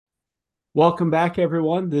Welcome back,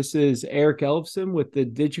 everyone. This is Eric Elvson with the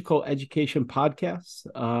Digital Education Podcast.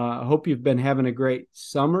 I hope you've been having a great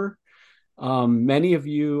summer. Many of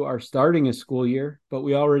you are starting a school year, but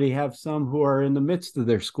we already have some who are in the midst of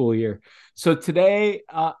their school year. So today,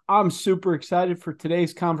 I'm super excited for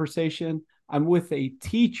today's conversation. I'm with a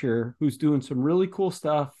teacher who's doing some really cool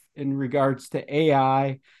stuff in regards to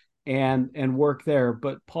AI and work there.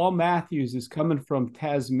 But Paul Matthews is coming from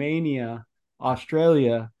Tasmania,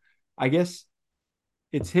 Australia. I guess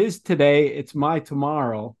it's his today, it's my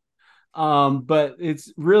tomorrow. But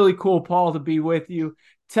it's really cool, Paul, to be with you.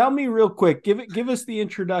 Tell me real quick, give us the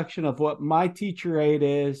introduction of what My Teacher Aide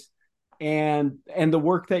is and the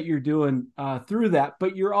work that you're doing through that.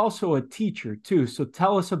 But you're also a teacher too, so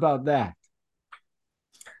tell us about that.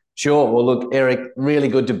 Sure. Well, look, Eric, really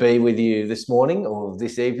good to be with you this morning or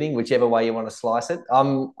this evening, whichever way you want to slice it.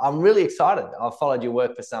 I'm really excited. I've followed your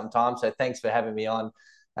work for some time, so thanks for having me on.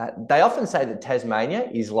 They often say that Tasmania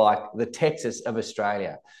is like the Texas of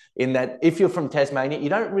Australia, in that if you're from Tasmania, you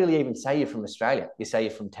don't really even say you're from Australia. You say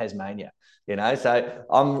you're from Tasmania, So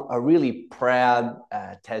I'm a really proud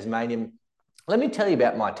Tasmanian. Let me tell you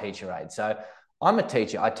about my teacher aide. So I'm a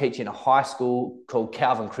teacher. I teach in a high school called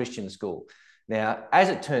Calvin Christian School. Now, as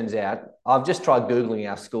it turns out, I've just tried Googling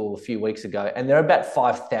our school a few weeks ago, and there are about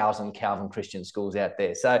 5,000 Calvin Christian schools out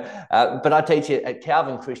there. But I teach at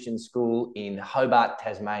Calvin Christian School in Hobart,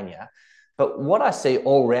 Tasmania. But what I see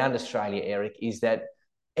all around Australia, Eric, is that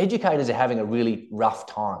educators are having a really rough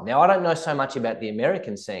time. Now, I don't know so much about the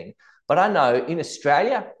American scene, but I know in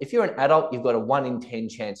Australia, if you're an adult, you've got a 1 in 10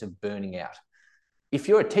 chance of burning out. If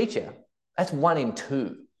you're a teacher, that's 1 in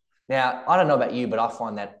 2. Now, I don't know about you, but I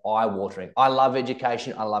find that eye-watering. I love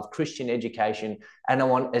education. I love Christian education, and I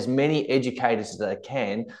want as many educators as I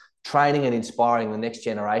can training and inspiring the next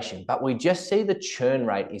generation. But we just see the churn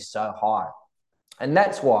rate is so high. And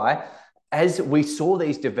that's why, as we saw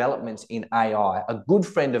these developments in AI, a good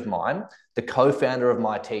friend of mine, the co-founder of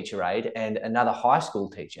My Teacher Aide and another high school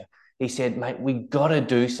teacher, he said, mate, we got to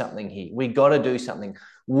do something here. We got to do something.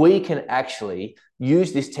 We can actually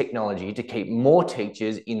use this technology to keep more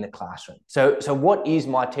teachers in the classroom. So what is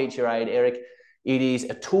My Teacher Aide, Eric? It is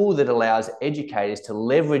a tool that allows educators to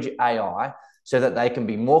leverage AI so that they can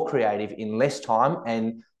be more creative in less time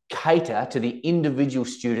and cater to the individual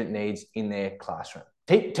student needs in their classroom.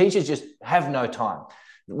 Teachers just have no time.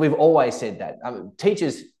 We've always said that.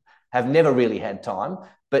 Teachers have never really had time,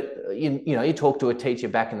 but you talk to a teacher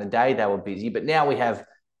back in the day, they were busy, but now we have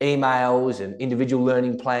emails and individual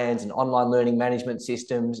learning plans and online learning management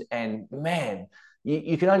systems. And man,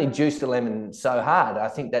 you can only juice the lemon so hard. I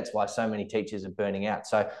think that's why so many teachers are burning out.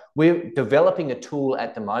 So we're developing a tool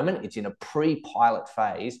at the moment. It's in a pre-pilot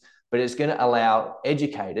phase, but it's going to allow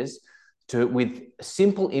educators to, with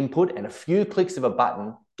simple input and a few clicks of a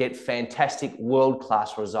button, get fantastic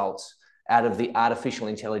world-class results out of the artificial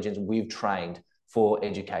intelligence we've trained for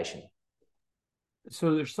education.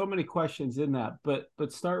 So there's so many questions in that,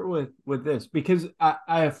 but start with this because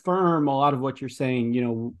I affirm a lot of what you're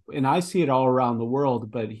saying, and I see it all around the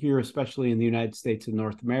world, but here, especially in the United States and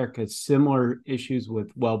North America, similar issues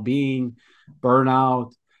with well-being,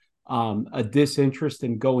 burnout, a disinterest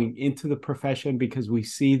in going into the profession because we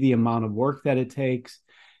see the amount of work that it takes.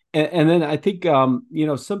 And then I think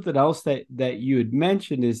something else that you had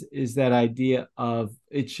mentioned is that idea of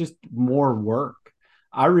it's just more work.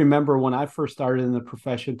 I remember when I first started in the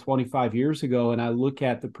profession 25 years ago, and I look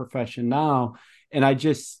at the profession now, and I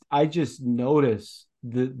just notice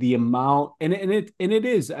the amount, and it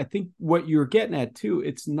is, I think what you're getting at too.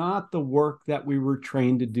 It's not the work that we were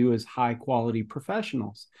trained to do as high quality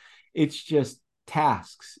professionals. It's just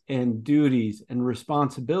tasks and duties and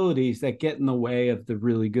responsibilities that get in the way of the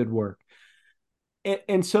really good work.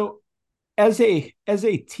 And so as a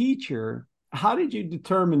teacher, how did you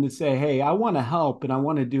determine to say, hey, I want to help and I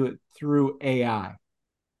want to do it through AI?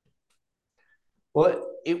 Well,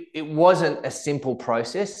 it wasn't a simple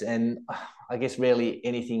process, and I guess rarely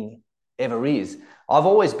anything ever is. I've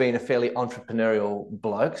always been a fairly entrepreneurial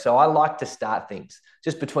bloke, so I like to start things.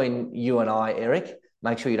 Just between you and I, Eric,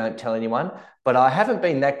 make sure you don't tell anyone. But I haven't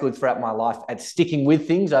been that good throughout my life at sticking with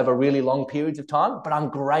things over really long periods of time, but I'm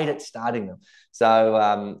great at starting them. So,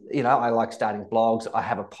 I like starting blogs. I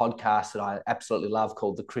have a podcast that I absolutely love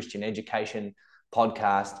called the Christian Education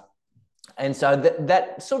Podcast. And so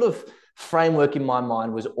that sort of framework in my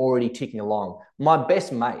mind was already ticking along. My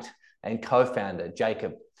best mate and co-founder,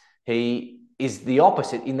 Jacob, he is the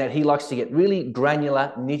opposite in that he likes to get really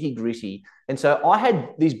granular, nitty gritty. And so I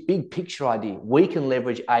had this big picture idea. We can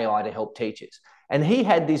leverage AI to help teachers. And he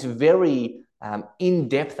had this very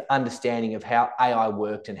in-depth understanding of how AI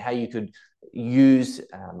worked and how you could use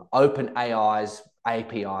OpenAI's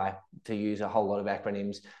API, to use a whole lot of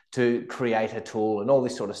acronyms, to create a tool and all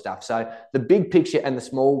this sort of stuff. So the big picture and the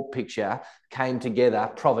small picture came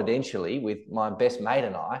together providentially with my best mate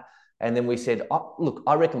and I. And then we said, oh, look,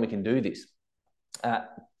 I reckon we can do this. Uh,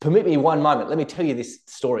 Permit me one moment. Let me tell you this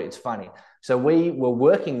story. It's funny. So we were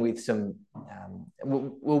working with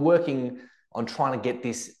we're working on trying to get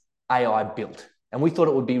this AI built. And we thought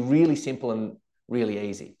it would be really simple and really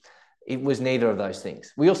easy. It was neither of those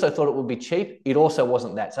things. We also thought it would be cheap. It also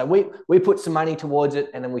wasn't that. So we put some money towards it,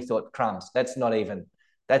 and then we thought, crumbs, that's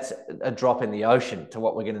a drop in the ocean to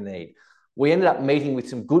what we're going to need. We ended up meeting with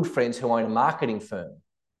some good friends who own a marketing firm.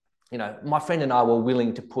 My friend and I were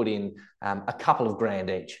willing to put in a couple of grand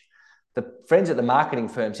each. The friends at the marketing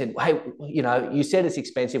firm said, hey, you said it's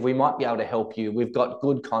expensive. We might be able to help you. We've got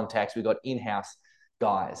good contacts. We've got in-house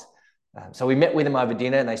guys. So we met with them over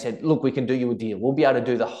dinner, and they said, look, we can do you a deal. We'll be able to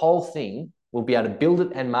do the whole thing. We'll be able to build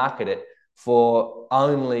it and market it for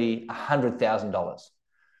only $100,000.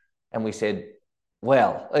 And we said,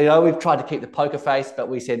 well, we've tried to keep the poker face, but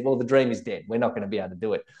we said, well, the dream is dead. We're not going to be able to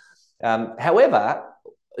do it. However,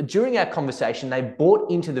 during our conversation, they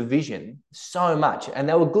bought into the vision so much, and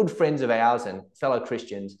they were good friends of ours and fellow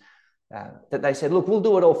Christians, that they said, look, we'll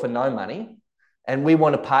do it all for no money. And we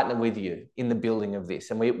want to partner with you in the building of this.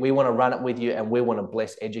 And we want to run it with you, and we want to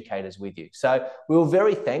bless educators with you. So we were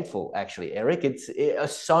very thankful, actually, Eric.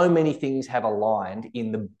 So many things have aligned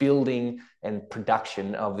in the building and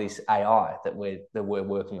production of this AI that we're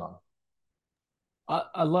working on.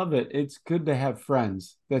 I love it. It's good to have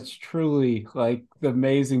friends. That's truly like the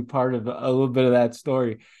amazing part of a little bit of that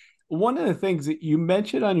story. One of the things that you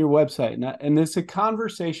mentioned on your website, and it's a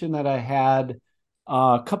conversation that I had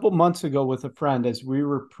a couple months ago with a friend as we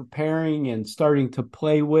were preparing and starting to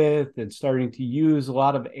play with and starting to use a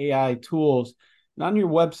lot of AI tools. And on your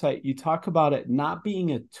website, you talk about it not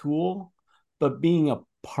being a tool, but being a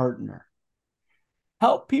partner.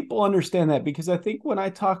 Help people understand that, because I think when I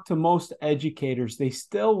talk to most educators, they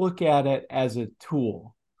still look at it as a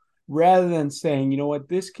tool rather than saying, you know what,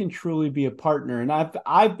 this can truly be a partner. And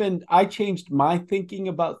I changed my thinking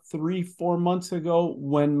about 3-4 months ago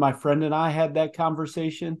when my friend and I had that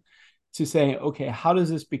conversation, to saying, okay, how does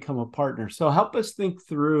this become a partner? So help us think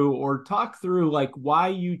through or talk through like why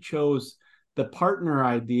you chose the partner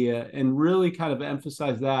idea and really kind of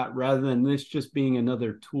emphasize that rather than this just being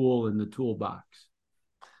another tool in the toolbox.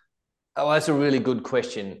 Oh, that's a really good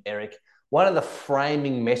question, Eric. One of the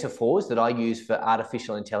framing metaphors that I use for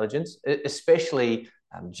artificial intelligence, especially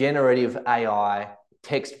generative AI,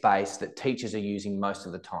 text-based, that teachers are using most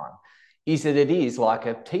of the time, is that it is like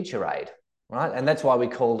a teacher aide, right? And that's why we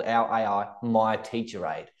called our AI My Teacher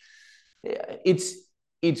Aide.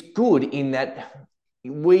 It's good in that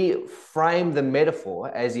we frame the metaphor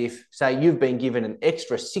as if, say, you've been given an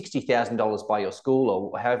extra $60,000 by your school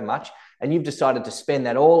or however much, and you've decided to spend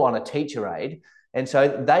that all on a teacher aide. And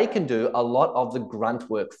so they can do a lot of the grunt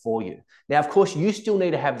work for you. Now, of course, you still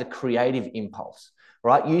need to have the creative impulse,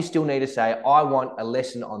 right? You still need to say, I want a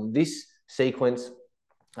lesson on this sequence.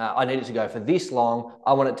 I need it to go for this long.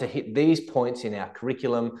 I want it to hit these points in our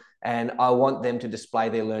curriculum, and I want them to display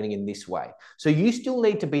their learning in this way. So you still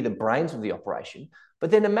need to be the brains of the operation.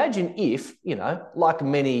 But then imagine if, like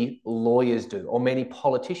many lawyers do or many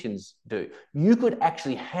politicians do, you could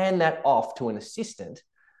actually hand that off to an assistant,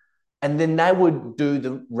 and then they would do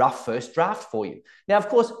the rough first draft for you. Now, of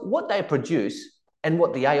course, what they produce and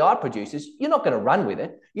what the AI produces, you're not going to run with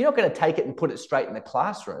it. You're not going to take it and put it straight in the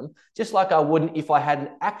classroom, just like I wouldn't if I had an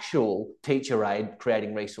actual teacher aide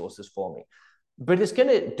creating resources for me. But it's going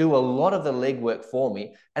to do a lot of the legwork for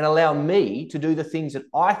me and allow me to do the things that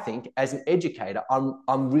I think as an educator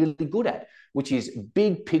I'm really good at, which is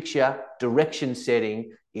big picture, direction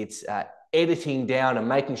setting. It's editing down and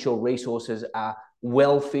making sure resources are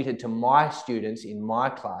well fitted to my students in my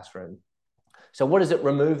classroom. So what does it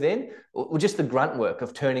remove then? Well, just the grunt work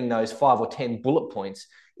of turning those 5 or 10 bullet points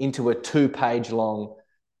into a 2-page long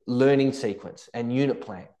learning sequence and unit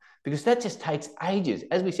plan, because that just takes ages.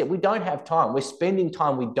 As we said, we don't have time. We're spending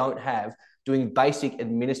time we don't have doing basic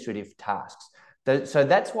administrative tasks. So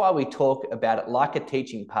that's why we talk about it like a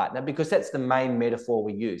teaching partner, because that's the main metaphor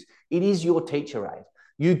we use. It is your teacher aide.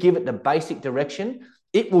 You give it the basic direction.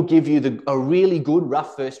 It will give you a really good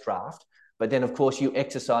rough first draft. But then, of course, you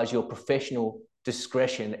exercise your professional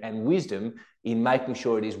discretion and wisdom in making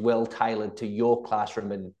sure it is well tailored to your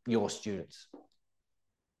classroom and your students.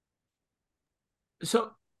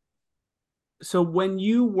 So when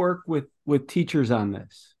you work with teachers on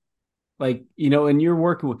this, like, and you're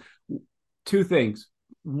working with two things.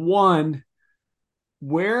 One,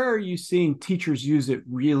 where are you seeing teachers use it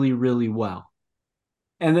really, really well?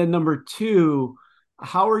 And then number two,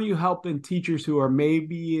 how are you helping teachers who are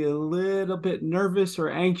maybe a little bit nervous or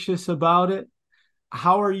anxious about it?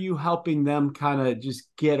 How are you helping them kind of just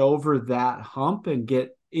get over that hump and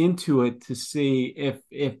get into it to see if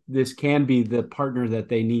this can be the partner that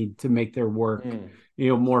they need to make their work,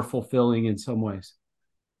 Mm. more fulfilling in some ways?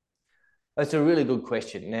 That's a really good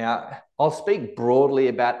question. Now, I'll speak broadly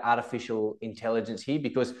about artificial intelligence here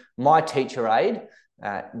because my teacher aide,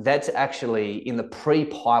 that's actually in the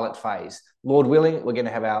pre-pilot phase. Lord willing, we're going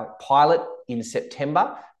to have our pilot in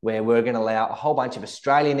September where we're going to allow a whole bunch of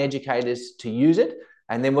Australian educators to use it.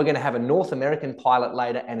 And then we're going to have a North American pilot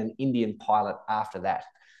later and an Indian pilot after that.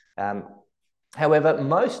 Um, However,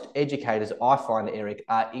 most educators, I find, Eric,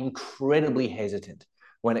 are incredibly hesitant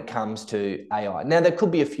when it comes to AI. Now, there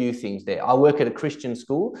could be a few things there. I work at a Christian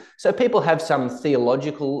school, so people have some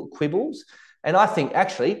theological quibbles, and I think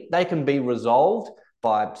actually they can be resolved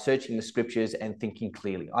by searching the scriptures and thinking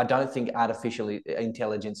clearly. I don't think artificial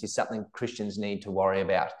intelligence is something Christians need to worry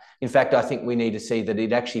about. In fact, I think we need to see that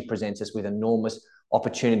it actually presents us with enormous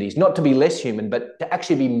opportunities, not to be less human, but to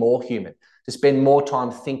actually be more human, to spend more time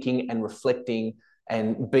thinking and reflecting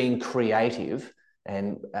and being creative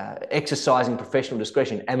and exercising professional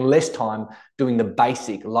discretion and less time doing the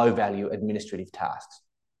basic low value administrative tasks.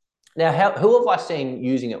 Now, who have I seen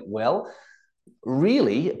using it well?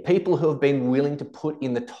 Really, people who have been willing to put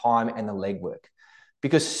in the time and the legwork.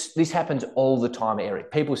 Because this happens all the time,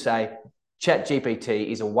 Eric. People say, ChatGPT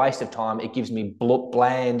is a waste of time. It gives me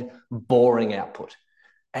bland, boring output.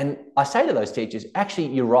 And I say to those teachers, actually,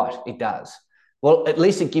 you're right, it does. Well, at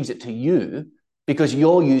least it gives it to you because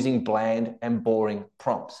you're using bland and boring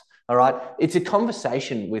prompts. All right. It's a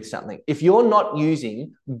conversation with something. If you're not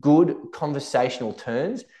using good conversational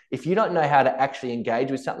turns, if you don't know how to actually engage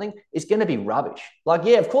with something, it's going to be rubbish. Like,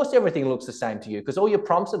 yeah, of course, everything looks the same to you because all your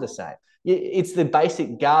prompts are the same. It's the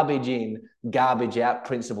basic garbage in, garbage out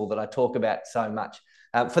principle that I talk about so much.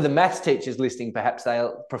 For the maths teachers listening, perhaps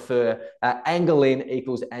they'll prefer angle in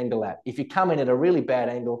equals angle out. If you come in at a really bad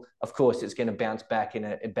angle, of course, it's going to bounce back in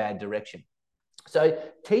a bad direction. So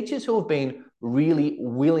teachers who have been really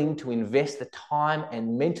willing to invest the time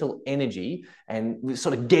and mental energy and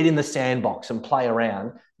sort of get in the sandbox and play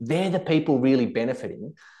around, they're the people really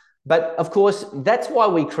benefiting. But of course, that's why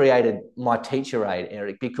we created my teacher aid,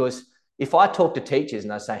 Eric, because if I talk to teachers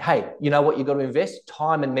and I say, hey, you know what you've got to invest?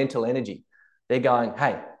 Time and mental energy. They're going,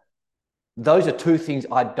 hey, those are two things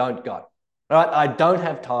I don't got. Right? I don't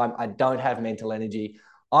have time. I don't have mental energy.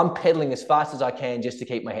 I'm pedaling as fast as I can just to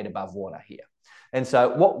keep my head above water here. And so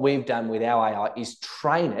what we've done with our AI is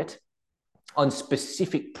train it on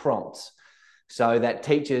specific prompts so that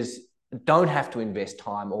teachers don't have to invest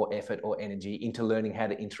time or effort or energy into learning how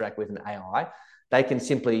to interact with an AI. They can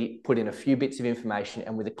simply put in a few bits of information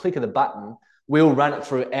and with a click of the button, we'll run it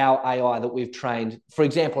through our AI that we've trained. For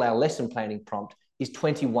example, our lesson planning prompt is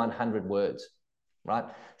 2,100 words, right?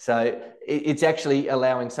 So it's actually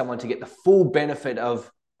allowing someone to get the full benefit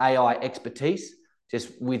of AI expertise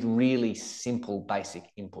just with really simple, basic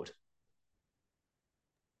input.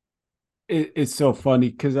 It's so funny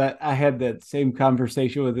because I had that same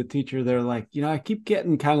conversation with a teacher. They're like, I keep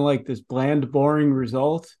getting kind of like this bland, boring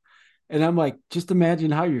result. And I'm like, just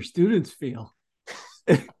imagine how your students feel.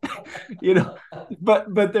 you know,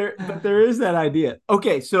 but there is that idea.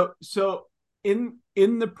 Okay, so in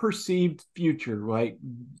the perceived future, right?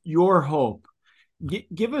 Your hope.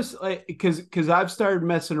 Give us like because I've started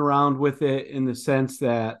messing around with it in the sense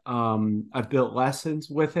that I've built lessons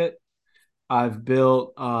with it. I've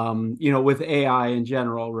built, with AI in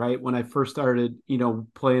general, right? When I first started,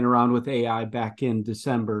 playing around with AI back in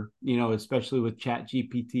December, especially with Chat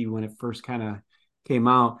GPT when it first kind of came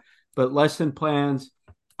out. But lesson plans,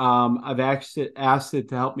 I've actually asked it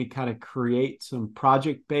to help me kind of create some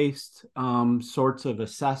project-based sorts of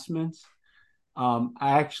assessments. I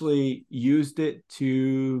actually used it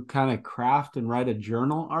to kind of craft and write a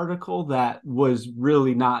journal article that was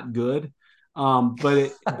really not good.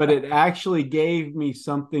 But it actually gave me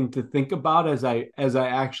something to think about as I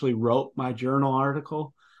actually wrote my journal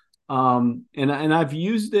article. And I've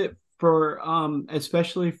used it for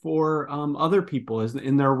especially for other people as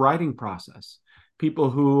in their writing process, people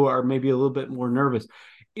who are maybe a little bit more nervous.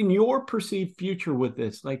 In your perceived future with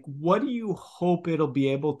this, like what do you hope it'll be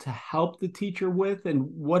able to help the teacher with, and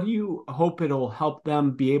what do you hope it'll help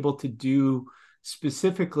them be able to do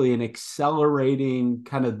specifically in accelerating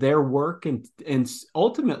kind of their work and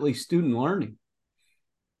ultimately student learning?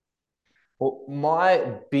 Well,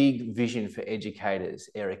 my big vision for educators,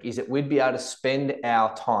 Eric, is that we'd be able to spend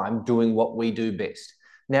our time doing what we do best.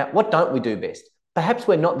 Now, what don't we do best? Perhaps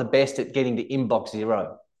we're not the best at getting to inbox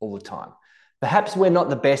zero all the time. Perhaps we're not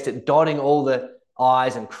the best at dotting all the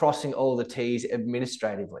I's and crossing all the T's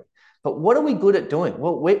administratively. But what are we good at doing?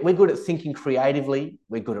 Well, we're good at thinking creatively.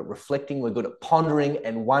 We're good at reflecting. We're good at pondering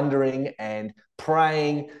and wondering and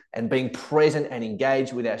praying and being present and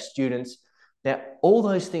engaged with our students. Now, all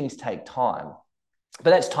those things take time, but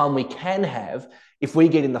that's time we can have if we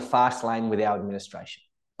get in the fast lane with our administration,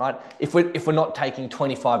 right? If we're not taking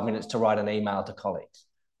 25 minutes to write an email to colleagues,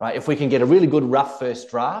 right? If we can get a really good rough first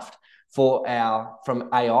draft from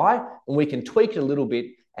AI, and we can tweak it a little bit,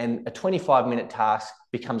 and a 25-minute task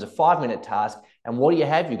becomes a 5-minute task. And what do you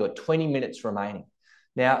have? You've got 20 minutes remaining.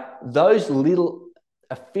 Now, those little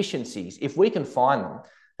efficiencies, if we can find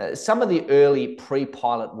them, some of the early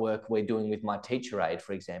pre-pilot work we're doing with my teacher aide,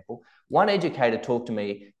 for example, one educator talked to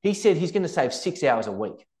me. He said he's going to save 6 hours a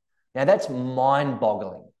week. Now, that's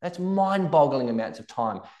mind-boggling. That's mind-boggling amounts of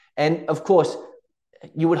time. And of course,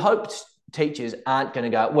 you would hope teachers aren't going to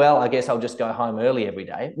go, well, I guess I'll just go home early every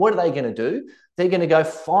day. What are they going to do? They're going to go,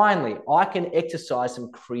 finally, I can exercise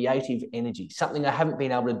some creative energy, something I haven't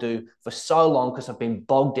been able to do for so long because I've been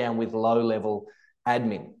bogged down with low-level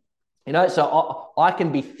admin. So I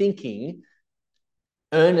can be thinking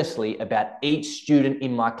earnestly about each student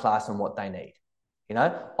in my class and what they need.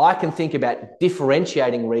 I can think about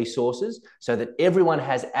differentiating resources so that everyone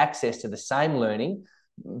has access to the same learning,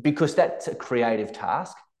 because that's a creative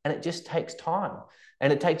task and it just takes time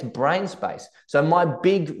and it takes brain space. So my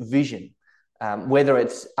big vision, whether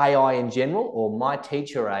it's AI in general or my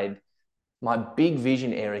teacher aide, my big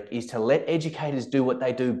vision, Eric, is to let educators do what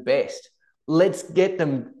they do best. Let's get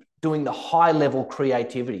them doing the high level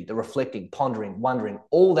creativity, the reflecting, pondering, wondering,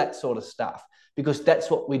 all that sort of stuff, because that's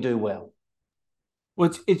what we do well.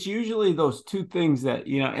 Well, it's usually those two things that,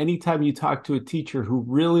 anytime you talk to a teacher who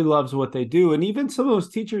really loves what they do, and even some of those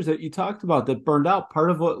teachers that you talked about that burned out, part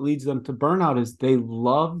of what leads them to burnout is they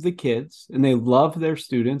love the kids and they love their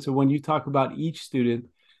students. And when you talk about each student,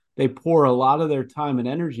 they pour a lot of their time and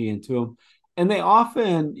energy into them. And they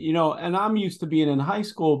often, and I'm used to being in high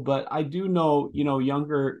school, but I do know,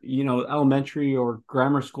 younger, elementary or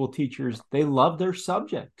grammar school teachers, they love their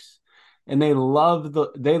subjects and they love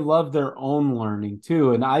their own learning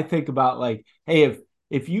too. And I think about, like, hey,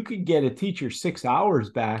 if you could get a teacher 6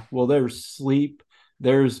 hours back, well, there's sleep,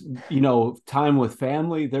 there's time with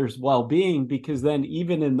family, there's well-being, because then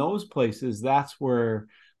even in those places, that's where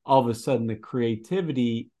all of a sudden the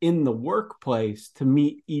creativity in the workplace to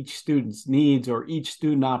meet each student's needs or each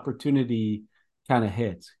student opportunity kind of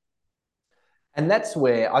hits. And that's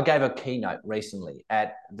where I gave a keynote recently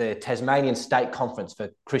at the Tasmanian State Conference for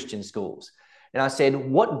Christian Schools. And I said,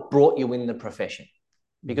 what brought you in the profession?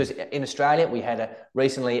 Because in Australia, we had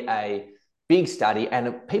recently a big study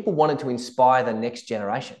and people wanted to inspire the next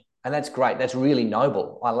generation. And that's great. That's really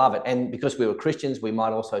noble. I love it. And because we were Christians, we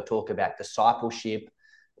might also talk about discipleship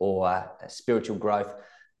or spiritual growth.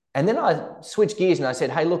 And then I switched gears and I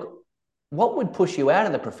said, hey, look, what would push you out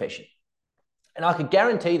of the profession? And I could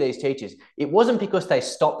guarantee these teachers, it wasn't because they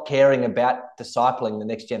stopped caring about discipling the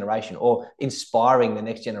next generation or inspiring the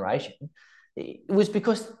next generation. It was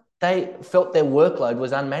because they felt their workload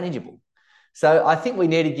was unmanageable. So I think we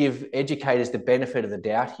need to give educators the benefit of the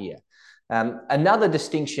doubt here. Another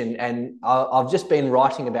distinction, and I've just been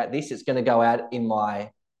writing about this, it's going to go out in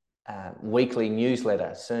my weekly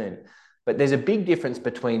newsletter soon. But there's a big difference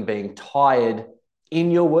between being tired in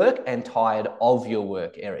your work and tired of your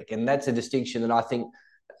work, Eric. And that's a distinction that I think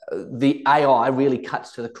the AI really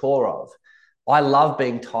cuts to the core of. I love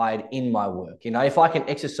being tired in my work. If I can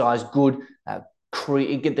exercise good,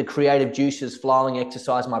 get the creative juices flowing,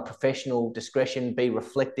 exercise my professional discretion, be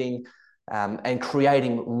reflecting and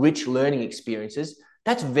creating rich learning experiences,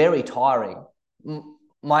 that's very tiring.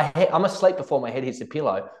 I'm asleep before my head hits the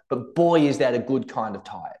pillow, but boy, is that a good kind of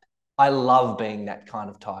tired. I love being that kind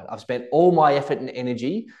of tired. I've spent all my effort and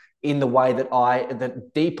energy in the way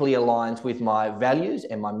that deeply aligns with my values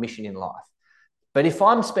and my mission in life. But if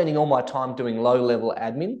I'm spending all my time doing low-level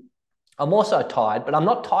admin, I'm also tired, but I'm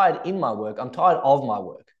not tired in my work. I'm tired of my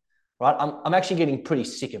work, right? I'm actually getting pretty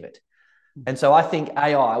sick of it. And so I think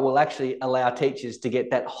AI will actually allow teachers to get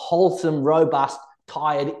that wholesome, robust,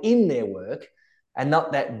 tired in their work and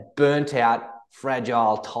not that burnt out,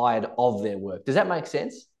 fragile, tired of their work. Does that make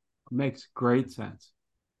sense? Makes great sense.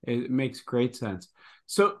 It makes great sense.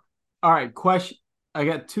 So, all right, question. I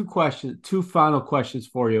got two final questions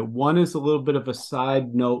for you. One is a little bit of a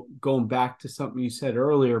side note going back to something you said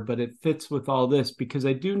earlier, but it fits with all this because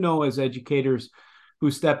I do know as educators who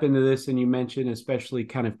step into this, and you mentioned especially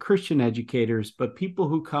kind of Christian educators, but people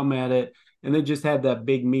who come at it and they just had that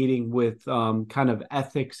big meeting with kind of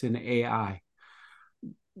ethics and AI.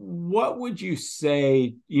 what would you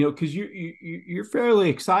say, because you're fairly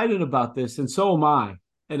excited about this, and so am I.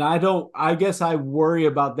 And I guess I worry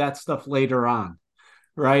about that stuff later on,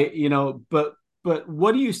 right? But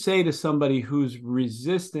what do you say to somebody who's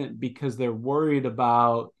resistant because they're worried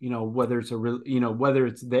about, whether it's whether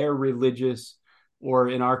it's their religious, or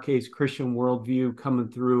in our case, Christian worldview coming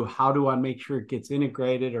through? How do I make sure it gets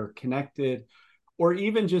integrated or connected? Or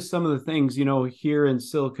even just some of the things, here in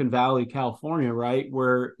Silicon Valley, California, right?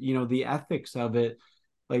 Where, the ethics of it,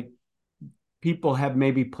 like, people have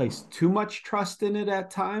maybe placed too much trust in it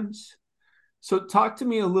at times. So talk to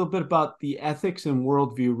me a little bit about the ethics and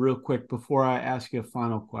worldview real quick before I ask you a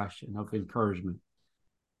final question of encouragement.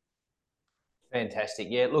 Fantastic.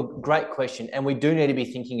 Yeah, look, great question. And we do need to be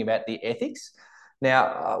thinking about the ethics.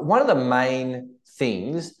 Now, one of the main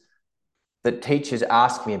things that teachers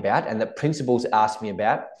ask me about and that principals ask me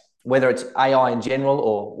about, whether it's AI in general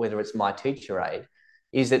or whether it's my teacher aide,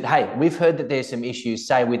 is that, hey, we've heard that there's some issues,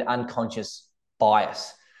 say, with unconscious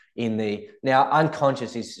bias in the. Now,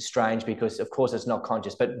 unconscious is strange because, of course, it's not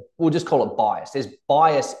conscious, but we'll just call it bias. There's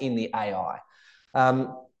bias in the AI. And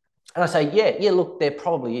I say, yeah, look, there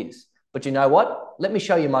probably is. But you know what? Let me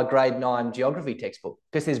show you my grade 9 geography textbook,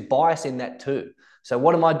 because there's bias in that too. So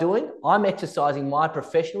what am I doing? I'm exercising my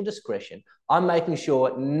professional discretion. I'm making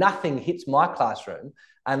sure nothing hits my classroom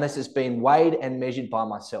unless it's been weighed and measured by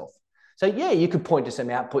myself. So yeah, you could point to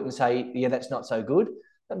some output and say, yeah, that's not so good.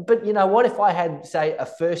 But you know what? If I had, say, a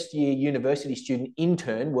first year university student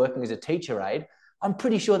intern working as a teacher aide, I'm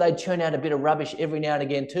pretty sure they'd churn out a bit of rubbish every now and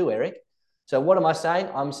again too, Eric. So what am I saying?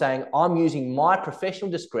 I'm saying I'm using my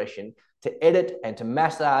professional discretion to edit and to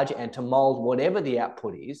massage and to mold whatever the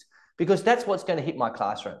output is, because that's what's going to hit my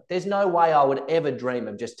classroom. There's no way I would ever dream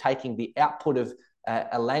of just taking the output of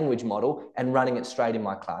a language model and running it straight in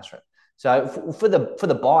my classroom. So for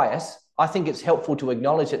the bias, I think it's helpful to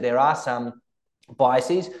acknowledge that there are some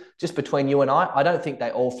biases just between you and I. I don't think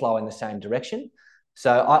they all flow in the same direction.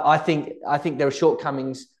 So I think there are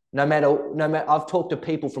shortcomings. No matter, I've talked to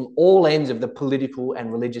people from all ends of the political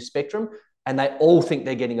and religious spectrum, and they all think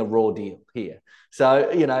they're getting a raw deal here. So,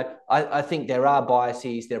 I think there are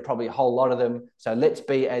biases. There are probably a whole lot of them. So let's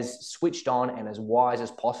be as switched on and as wise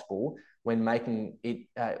as possible when making it,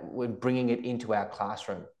 when bringing it into our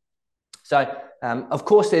classroom. So, of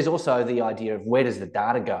course, there's also the idea of where does the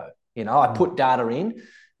data go? I put data in.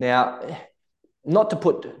 Now, not to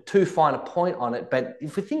put too fine a point on it, but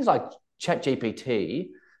for things like ChatGPT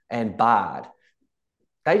and Bard,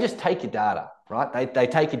 they just take your data, right? They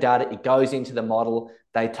take your data, it goes into the model,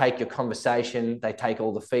 they take your conversation, they take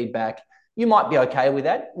all the feedback. You might be okay with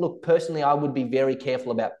that. Look, personally, I would be very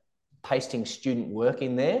careful about pasting student work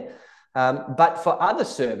in there. But for other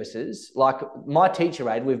services, like my teacher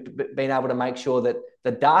aide, we've been able to make sure that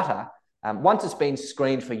the data, once it's been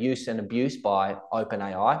screened for use and abuse by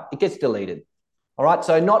OpenAI, it gets deleted. All right,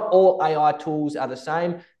 so not all AI tools are the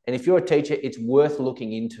same. And if you're a teacher, it's worth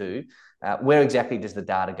looking into where exactly does the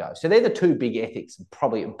data go. So they're the two big ethics,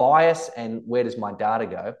 probably bias and where does my data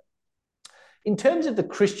go. In terms of the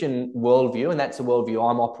Christian worldview, and that's the worldview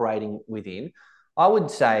I'm operating within, I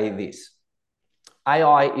would say this.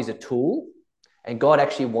 AI is a tool, and God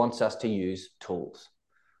actually wants us to use tools.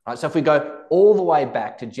 Right? So if we go all the way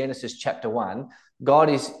back to Genesis chapter 1, God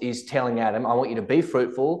is telling Adam, I want you to be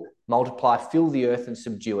fruitful, multiply, fill the earth and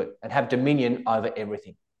subdue it, and have dominion over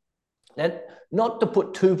everything. And not to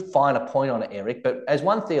put too fine a point on it, Eric, but as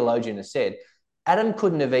one theologian has said, Adam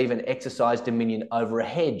couldn't have even exercised dominion over a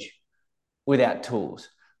hedge without tools,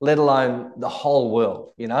 let alone the whole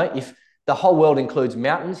world. If the whole world includes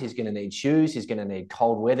mountains, he's going to need shoes, he's going to need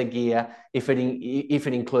cold weather gear. If it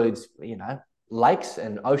includes, lakes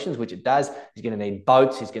and oceans, which it does, he's going to need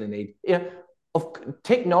boats, he's going to need,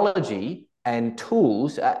 technology and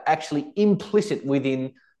tools are actually implicit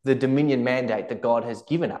within the dominion mandate that God has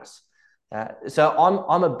given us. So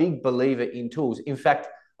I'm a big believer in tools. In fact,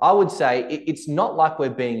 I would say it's not like we're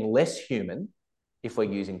being less human if we're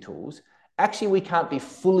using tools. Actually, we can't be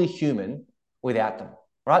fully human without them,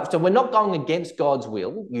 right? So we're not going against God's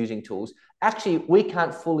will using tools. Actually, we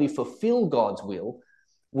can't fully fulfill God's will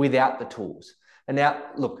without the tools. And now,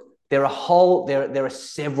 look, there are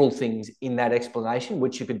several things in that explanation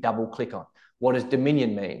which you could double click on. What does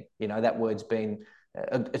dominion mean? That word's been,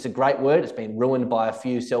 it's a great word. It's been ruined by a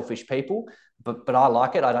few selfish people, but I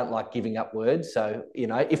like it. I don't like giving up words. So,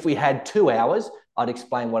 if we had 2 hours, I'd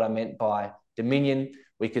explain what I meant by dominion.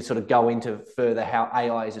 We could sort of go into further how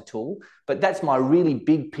AI is a tool, but that's my really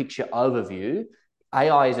big picture overview.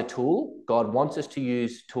 AI is a tool. God wants us to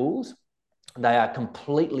use tools. They are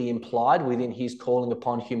completely implied within his calling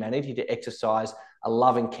upon humanity to exercise a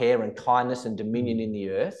loving care and kindness and dominion in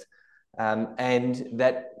the earth, and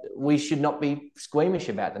that we should not be squeamish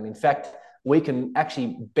about them. In fact, we can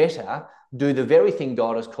actually better do the very thing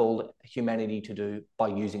God has called humanity to do by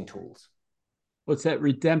using tools. What's that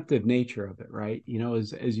redemptive nature of it, right? You know,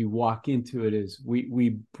 as you walk into it, is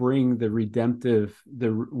we bring the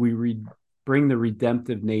bring the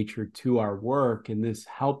redemptive nature to our work, and this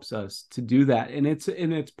helps us to do that. And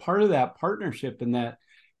it's part of that partnership and that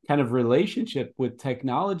kind of relationship with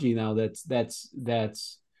technology now that's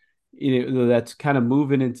you know that's kind of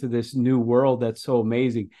moving into this new world that's so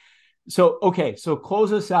amazing. So, okay, so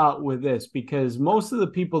close us out with this, because most of the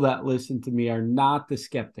people that listen to me are not the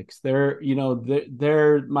skeptics. They're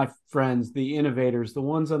my friends, the innovators, the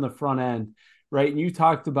ones on the front end, right? And you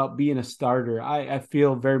talked about being a starter. I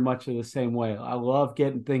feel very much of the same way. I love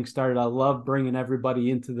getting things started. I love bringing everybody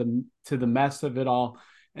into the mess of it all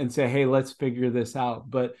and say, hey, let's figure this out.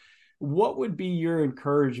 But what would be your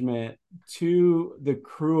encouragement to the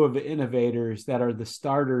crew of innovators that are the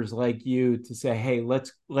starters like you to say, hey,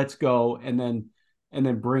 let's go, and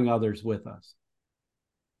then bring others with us?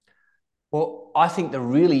 Well, I think the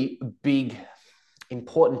really big,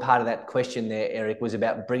 important part of that question there, Eric, was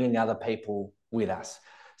about bringing other people with us.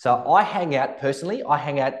 So I hang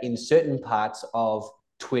out in certain parts of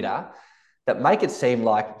Twitter that make it seem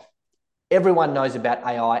like everyone knows about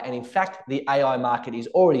AI. And in fact, the AI market is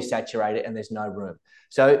already saturated and there's no room.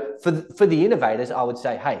 So for the innovators, I would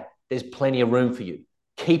say, hey, there's plenty of room for you.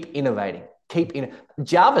 Keep innovating.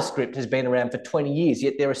 JavaScript has been around for 20 years,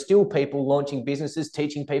 yet there are still people launching businesses,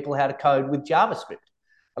 teaching people how to code with JavaScript.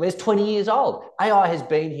 I mean, it's 20 years old. AI has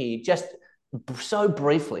been here just so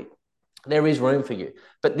briefly. There is room for you.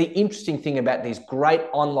 But the interesting thing about these great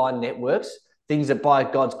online networks, things that by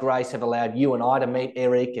God's grace have allowed you and I to meet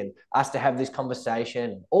Eric and us to have this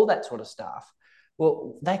conversation, all that sort of stuff,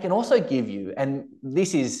 well, they can also give you, and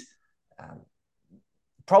this is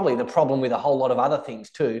probably the problem with a whole lot of other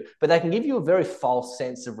things too, but they can give you a very false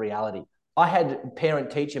sense of reality. I had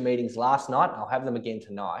parent-teacher meetings last night. I'll have them again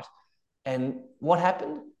tonight. And what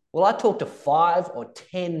happened? Well, I talked to 5 or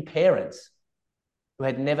 10 parents who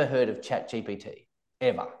had never heard of ChatGPT,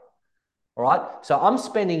 ever. All right. So I'm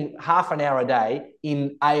spending half an hour a day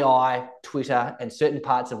in AI, Twitter, and certain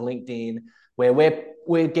parts of LinkedIn where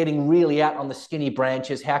we're getting really out on the skinny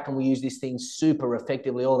branches. How can we use this thing super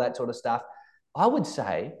effectively? All that sort of stuff. I would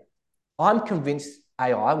say I'm convinced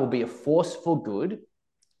AI will be a force for good.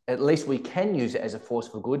 At least we can use it as a force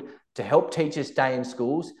for good to help teachers stay in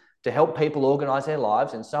schools, to help people organize their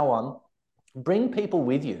lives and so on. Bring people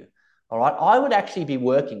with you. All right. I would actually be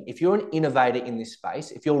working, if you're an innovator in this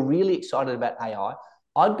space, if you're really excited about AI,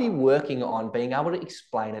 I'd be working on being able to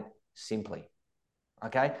explain it simply.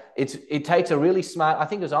 Okay. It takes a really smart, I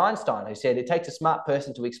think it was Einstein who said, it takes a smart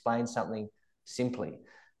person to explain something simply.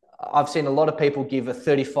 I've seen a lot of people give a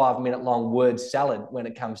 35-minute long word salad when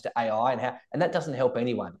it comes to AI and that doesn't help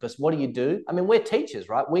anyone, because what do? I mean, we're teachers,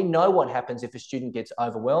 right? We know what happens if a student gets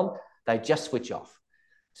overwhelmed. They just switch off.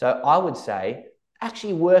 So I would say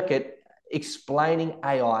actually work at explaining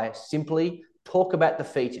AI simply, talk about the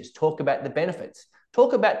features, talk about the benefits,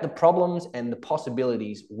 talk about the problems and the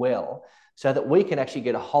possibilities well, so that we can actually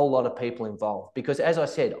get a whole lot of people involved. Because as I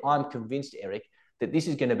said, I'm convinced, Eric, that this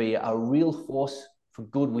is going to be a real force for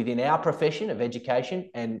good within our profession of education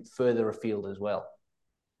and further afield as well.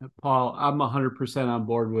 Paul, I'm 100% on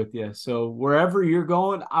board with you. So wherever you're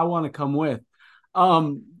going, I want to come with.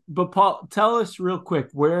 But Paul, tell us real quick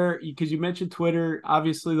where, because you mentioned Twitter,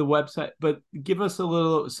 obviously the website, but give us some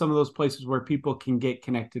of those places where people can get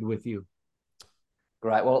connected with you.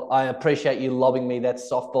 Great. Well, I appreciate you lobbing me that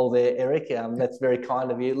softball there, Eric. That's very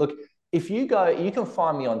kind of you. Look, if you go, you can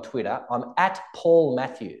find me on Twitter. I'm at Paul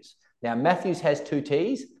Matthews. Now, Matthews has 2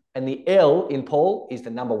 T's, and the L in Paul is the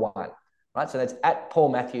number 1, right? So that's at Paul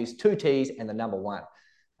Matthews, 2 T's and the number 1.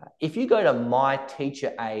 If you go to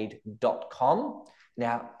myteacheraide.com,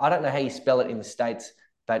 now, I don't know how you spell it in the States,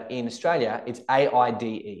 but in Australia, it's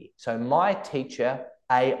AIDE. So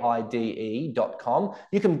myteacheraide.com.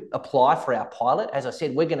 You can apply for our pilot. As I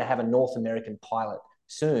said, we're going to have a North American pilot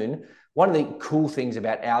soon. One of the cool things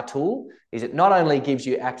about our tool is it not only gives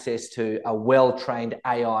you access to a well-trained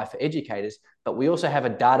AI for educators, but we also have a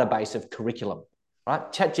database of curriculum,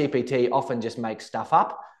 right? ChatGPT often just makes stuff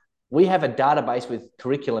up. We have a database with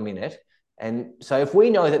curriculum in it. And so if we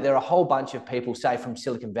know that there are a whole bunch of people, say from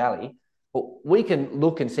Silicon Valley, well, we can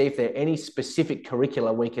look and see if there are any specific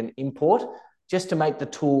curricula we can import just to make the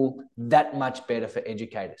tool that much better for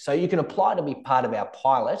educators. So you can apply to be part of our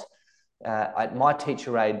pilot at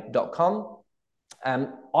myteacheraide.com.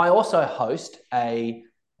 I also host a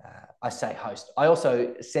I say host. I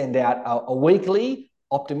also send out a weekly,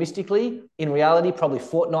 optimistically, in reality, probably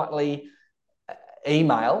fortnightly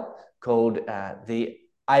email called the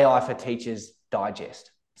AI for Teachers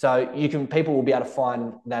Digest. So people will be able to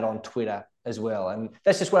find that on Twitter as well. And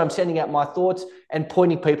that's just where I'm sending out my thoughts and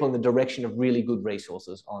pointing people in the direction of really good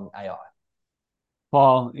resources on AI.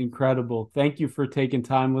 Paul, incredible. Thank you for taking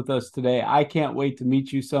time with us today. I can't wait to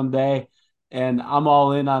meet you someday, and I'm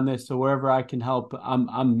all in on this. So wherever I can help,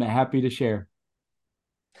 I'm happy to share.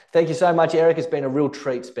 Thank you so much, Eric. It's been a real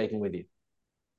treat speaking with you.